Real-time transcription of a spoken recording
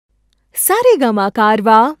Saregama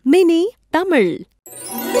Karva Mini Tamil.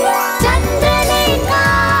 Chandralekha,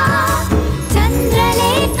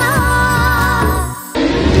 Chandralekha.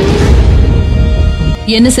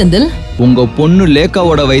 என்ன செந்தில்? உங்க பொண்ணு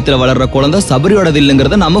லேக்காவோட வயித்துல வளர்ற குழந்தை சபரியோடது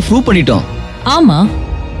இல்லங்கறத நாம ப்ரூவ் பண்ணிட்டோம். ஆமா.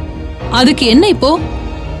 அதுக்கு என்ன இப்போ?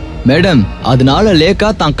 மேடம், அதனால லேக்கா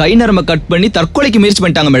தான் கை நரம்ப கட் பண்ணி தற்கொலைக்கு முயற்சி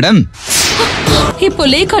பண்ணிட்டாங்க மேடம். இப்போ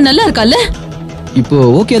லேக்கா நல்லா இருக்கால? இப்போ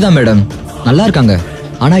ஓகே தான் மேடம், நல்லா இருக்காங்க.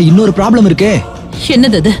 ஆனா இன்னொரு ப்ராப்ளம் இருக்கே.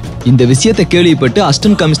 என்னது அது? இந்த விஷயத்தை கேள்விப்பட்டு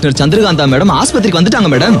அசிஸ்டன்ட் கமிஷனர் சந்திரகாந்தா மேடம் ஆஸ்பத்திரிக்கு வந்துட்டாங்க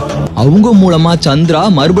மேடம். அவங்க மூலமா சந்திரா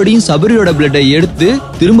மறுபடியும் சபரியோட பிளட்டை எடுத்து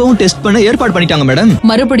திரும்பவும் டெஸ்ட் பண்ண ஏற்பாடு பண்ணிட்டாங்க மேடம்.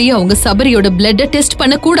 மறுபடியும் அவங்க சபரியோட பிளட்ட டெஸ்ட்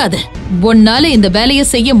பண்ண கூடாது. உன்னால இந்த வேலையை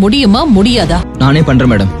செய்ய முடியுமா முடியாதா? நானே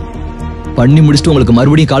பண்றேன் மேடம். பண்ணி முடிச்சுட்டு உங்களுக்கு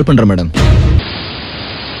மறுபடியும் கால் பண்றேன் மேடம்.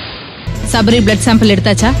 Sabari blood sample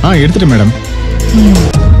எடுத்தாச்சா? எடுத்துட்டேன் madam.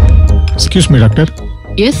 Excuse me doctor.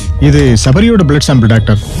 S, இது சபரியோட blood sample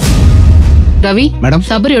doctor. Ravi madam,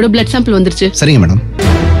 சபரியோட blood sample வந்துருச்சு. சரிங்க மேடம்.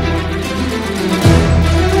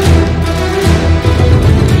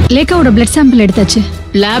 லேக்காவோட பிளட் சாம்பிள் எடுத்தாச்சு.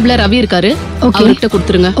 லேப்ல ரவி இருக்காரு, அவர்கிட்ட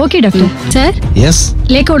கொடுத்துருங்க. Okay doctor. Sir, S,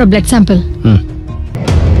 லேக்காவோட blood sample.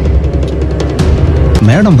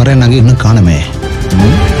 Madam வர நாங்க இன்னும் காணுமே.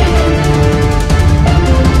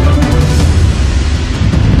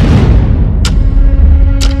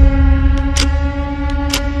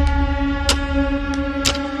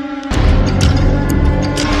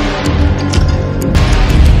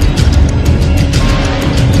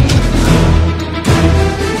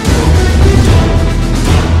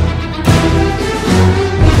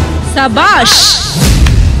 சபாஷ்.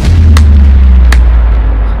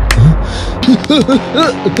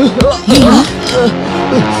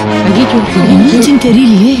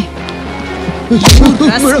 தெரியலையே.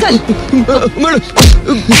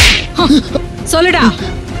 சொல்லுடா,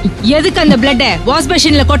 எதுக்கு அந்த பிளட்ட வாஷ்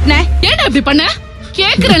பேஷன்ல கொட்டின? ஏன்டா இப்படி பண்ண?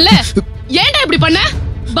 கேக்குறல்ல, ஏன்டா இப்படி பண்ண?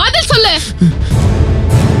 பதில் சொல்லு.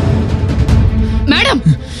 மேடம்,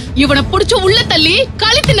 இவனை புடிச்சு உள்ள தள்ளி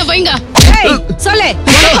கழுத்தின வைங்க. சொல்லு,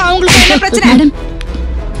 அவங்களுக்கு என்ன பிரச்சனை?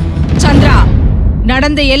 சந்திரா,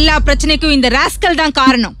 நடந்த எல்லா பிரச்சனைக்கும் இந்த ராஸ்கல் தான்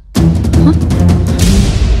காரணம்.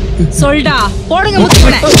 சொல்டா, போடுங்க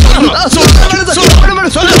முத்துப்பட.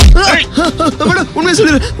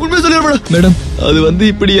 மேடம், அது வந்து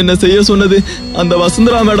இப்படி என்ன செய்ய சொன்னது அந்த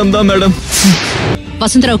வசுந்தரா மேடம் தான் மேடம்.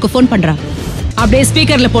 வசுந்தராவுக்கு போன் பண்றா. அப்படியே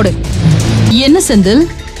ஸ்பீக்கர்ல போடு. என்ன செந்தில்,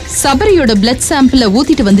 சபரியோட பிளட் சாம்பிள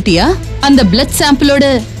ஊத்திட்டு வந்துட்டியா? அந்த பிளட் சாம்பிளோட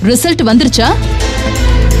ரிசல்ட் வந்துருச்சா?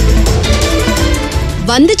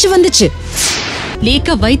 வந்துச்சு.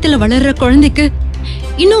 லேக்கா வயித்துல வளர்ற குழந்தைக்கு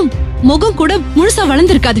இன்னும் முகம் கூட முழுசா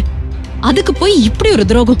வளர்ந்திருக்காது. அதுக்கு போய் இப்படி ஒரு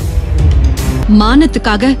துரோகம்.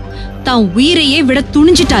 மானத்துக்காக தான் உயிரையே விட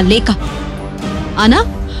துணிஞ்சிட்டா லேக்கா. ஆனா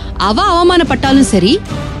அவ அவமானப்பட்டாலும் சரி,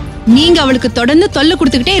 நீங்க அவளுக்கு தொடர்ந்து தொல்லை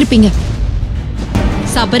கொடுத்துக்கிட்டே இருப்பீங்க.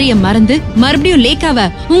 சபரிய மறந்து மறுபடியும் லேக்காவ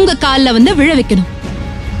உங்க கால்ல வந்து விழ வைக்கணும்.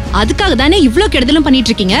 அதுக்காக தானே இவ்ளோ கெடுதலும்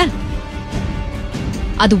பண்ணிட்டு இருக்கீங்க.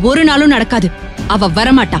 அது ஒரு நாளும் நடக்காது. அவ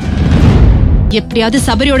வரமாட்டா. எப்படியாவது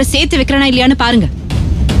சபரியோட சேர்த்து வைக்கிறனா இல்லையான்னு பாருங்க.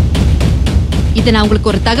 இத நான்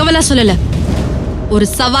உங்களுக்கு ஒரு தகவலா சொல்லல, ஒரு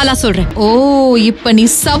சவாலா சொல்றேன். ஓ, இப்ப நீ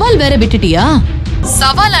சவால் வேற விட்டுட்டியா?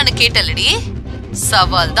 சவாலான்னு கேட்டலடி.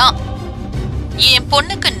 சவால் தான். என்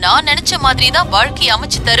பொண்ணுக்கு நான் நினைச்ச மாதிரி தான் வாழ்க்கையை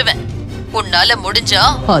அமைச்சு தருவேன். உன்னால முடிஞ்சா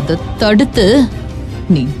அத தடுத்து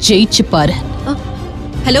நீ ஜெயிச்சு பாரு.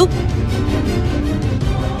 ஹலோ,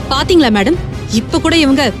 பாத்தீங்களா மேடம், இப்ப கூட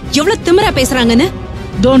இவங்க எவ்வளவு திமிரா பேசுறாங்கன்னு.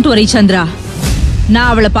 டோன்ட் வரி சந்திரா, நான்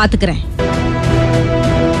அவளை பாத்துக்கிறேன்.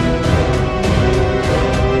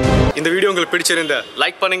 இந்த வீடியோ உங்களுக்கு பிடிச்சிருந்தா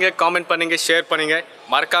லைக் பண்ணுங்க, காமெண்ட் பண்ணுங்க, ஷேர் பண்ணுங்க.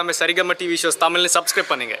 மறக்காம சரிகமா டிவி ஷோஸ் தமிழ்ல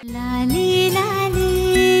சப்ஸ்கிரைப் பண்ணுங்க.